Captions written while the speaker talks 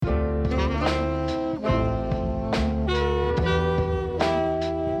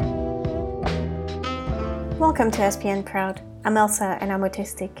Welcome to SPN Proud. I'm Elsa and I'm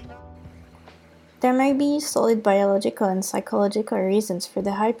autistic. There may be solid biological and psychological reasons for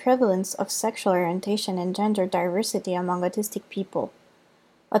the high prevalence of sexual orientation and gender diversity among autistic people.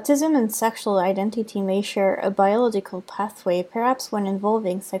 Autism and sexual identity may share a biological pathway, perhaps when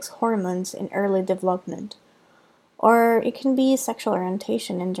involving sex hormones in early development. Or it can be sexual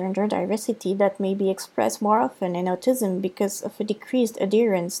orientation and gender diversity that may be expressed more often in autism because of a decreased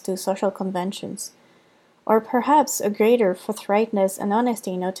adherence to social conventions. Or perhaps a greater forthrightness and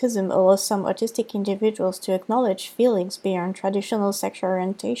honesty in autism allows some autistic individuals to acknowledge feelings beyond traditional sexual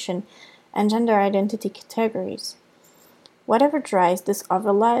orientation and gender identity categories. Whatever drives this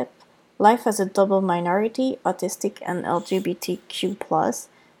overlap, life as a double minority, autistic and LGBTQ+,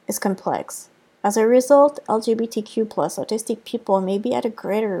 is complex. As a result, LGBTQ+ autistic people may be at a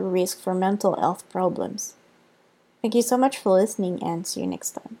greater risk for mental health problems. Thank you so much for listening and see you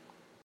next time.